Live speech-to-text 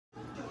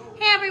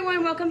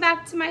everyone, welcome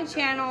back to my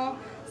channel.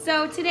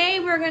 So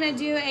today we're gonna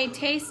do a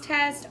taste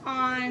test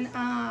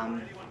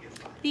on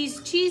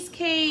these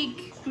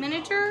cheesecake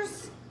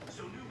miniatures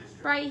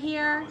right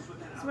here.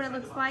 That's what it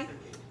looks like.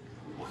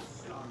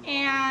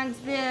 And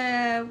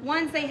the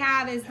ones they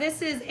have is,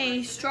 this is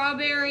a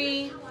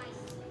strawberry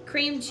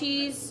cream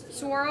cheese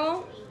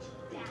swirl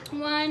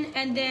one,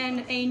 and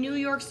then a New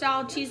York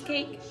style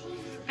cheesecake,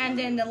 and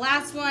then the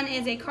last one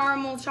is a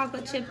caramel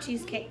chocolate chip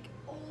cheesecake.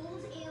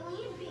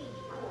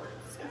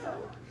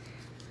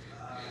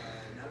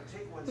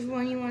 Which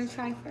one you want to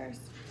try first?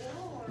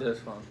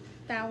 This one.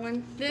 That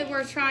one. Then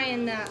we're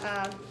trying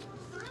the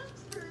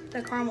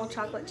caramel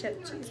chocolate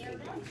chip cheesecake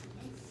one.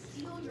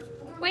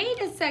 Wait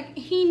a sec.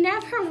 He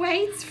never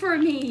waits for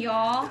me,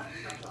 y'all.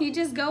 He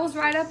just goes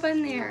right up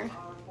in there.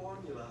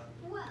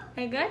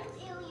 Are you good?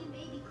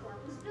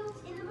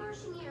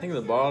 I think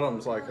the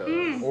bottom's like a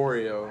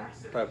Oreo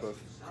type of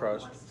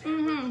crust.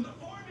 You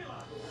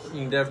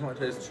can definitely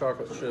taste the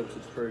chocolate chips.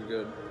 It's pretty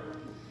good.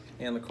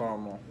 And the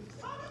caramel.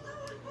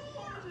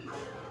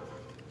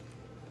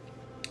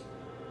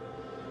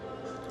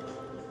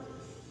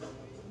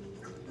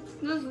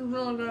 This is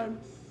really good.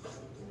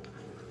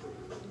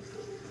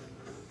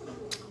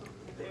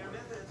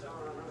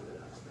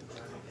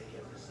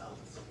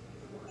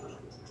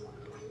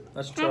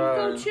 Let's try.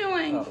 I'm still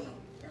chewing. Oh.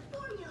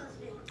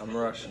 I'm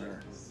rushing her.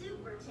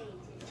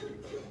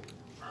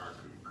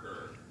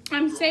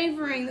 I'm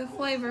savoring the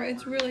flavor.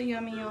 It's really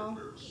yummy, y'all.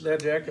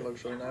 That jacket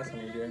looks really nice on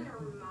you, Jerry.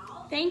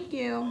 Thank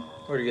you.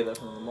 Where'd you get that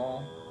from, the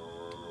mall?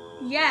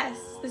 Yes,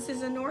 this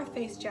is a North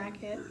Face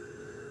jacket.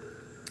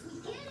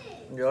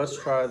 Yeah, let's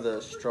try the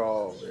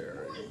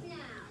strawberry.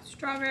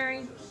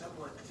 Strawberry.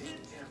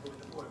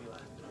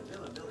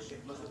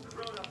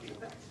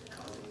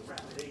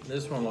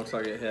 This one looks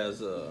like it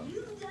has what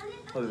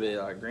would it be,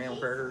 like graham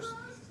crackers?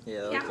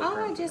 Yeah. Yeah.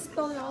 Oh, I just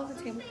spilled it all over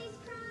the table.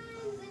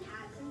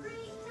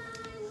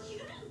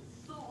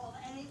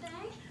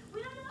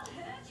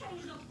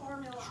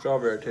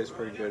 Strawberry tastes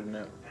pretty good, isn't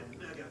it?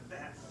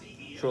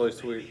 It's really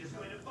sweet.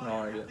 I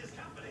like it.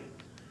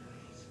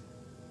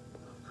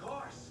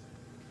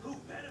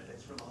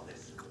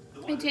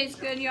 It tastes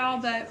good, y'all,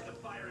 but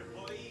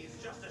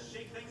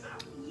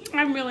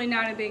I'm really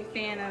not a big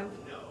fan of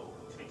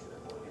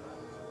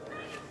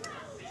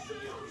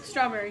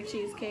strawberry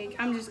cheesecake.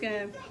 I'm just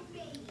gonna,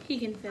 he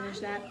can finish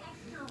that.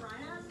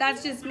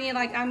 That's just me.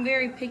 Like, I'm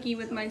very picky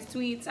with my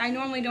sweets. I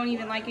normally don't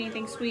even like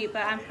anything sweet,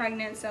 but I'm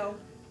pregnant, so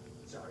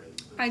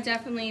I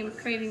definitely am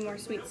craving more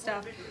sweet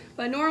stuff.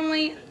 But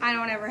normally, I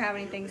don't ever have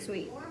anything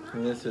sweet.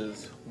 And this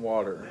is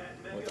water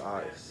with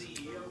ice.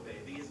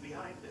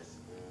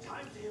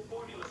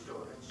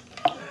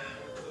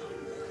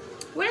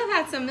 Would have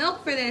had some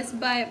milk for this,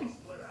 but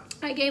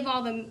I gave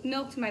all the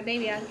milk to my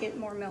baby. I had to get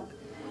more milk.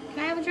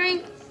 Can I have a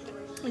drink?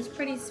 It's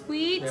pretty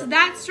sweet. Yeah.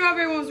 That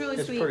strawberry one was really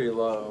sweet. It's pretty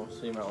low,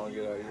 so you might want to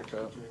get out of your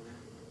cup.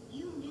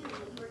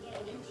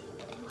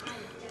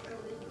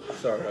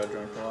 Sorry, I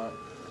drank a lot.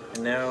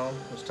 And now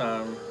it's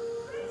time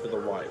for the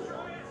white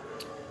one.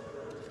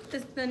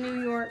 This is the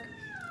New York.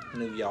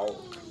 New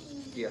York.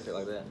 You gotta say it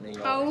like that. New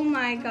York. Oh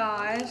my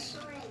gosh.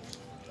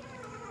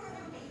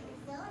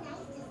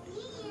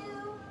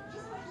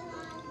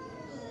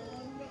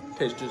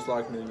 Tastes just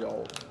like New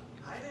York.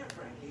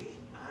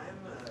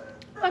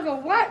 Like a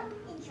what?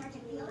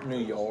 New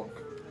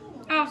York.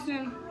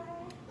 Austin.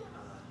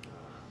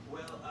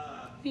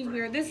 He's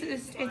weird. This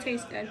is, it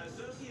tastes good.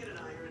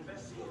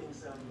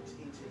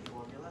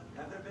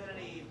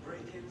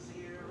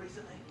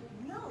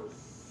 No,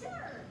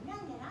 sir. None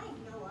that I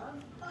know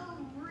of. Oh,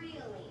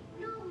 really?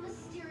 No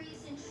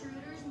mysterious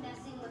intruders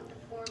messing with the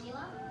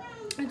formula?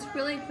 It's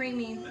really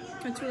creamy.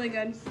 It's really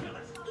good.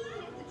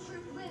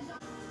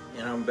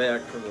 And I'm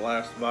back for the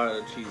last bite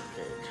of cheesecake.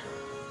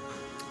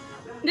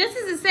 This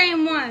is the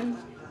same one,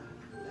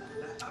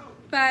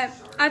 but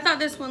I thought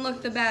this one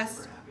looked the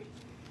best,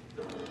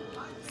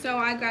 so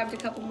I grabbed a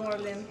couple more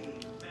of them.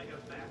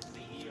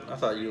 I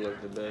thought you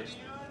looked the best.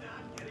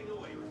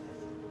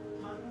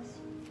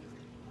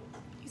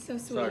 He's so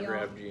sweet, So I y'all.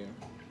 grabbed you.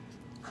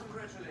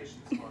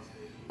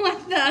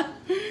 What the?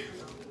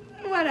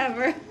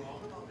 Whatever.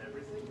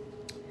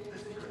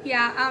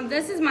 Yeah,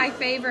 this is my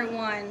favorite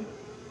one,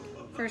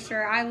 for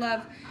sure. I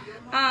love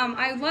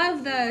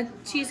the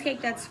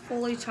cheesecake that's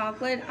fully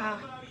chocolate.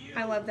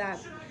 I love that.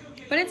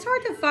 But it's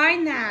hard to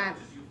find that.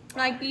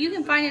 Like, you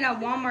can find it at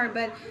Walmart,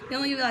 but they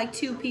only give you like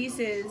 2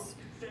 pieces,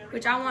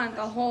 which I want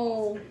the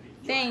whole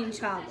thing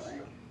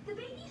chocolate. The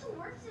baby who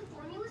works in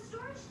formula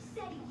storage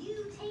said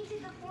you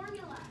tainted the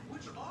formula.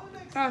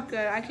 Oh,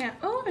 good. I can't.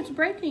 Oh, it's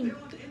breaking.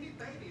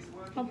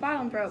 My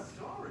bottom broke.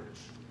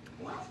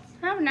 Can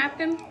I have a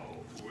napkin?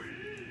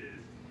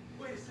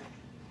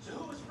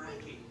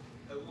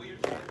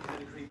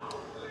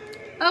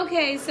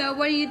 Okay, so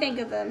what do you think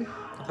of them?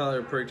 I thought they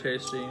were pretty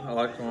tasty. I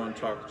like the one with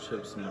chocolate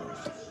chips the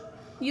most.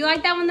 You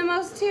like that one the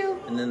most too?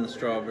 And then the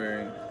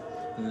strawberry,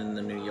 and then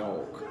the New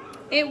York.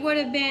 It would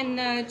have been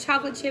the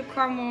chocolate chip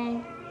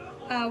caramel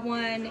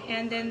one,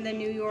 and then the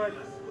New York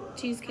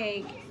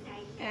cheesecake,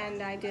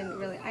 and I didn't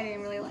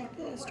really like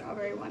the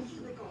strawberry one.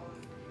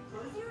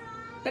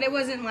 But it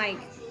wasn't like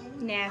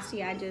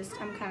nasty. I'm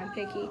kind of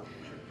picky.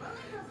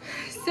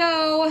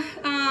 So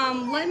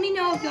let me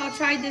know if y'all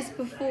tried this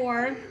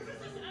before.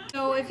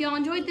 So if y'all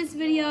enjoyed this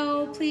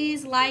video,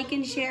 please like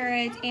and share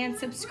it and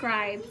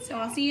subscribe. So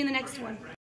I'll see you in the next one.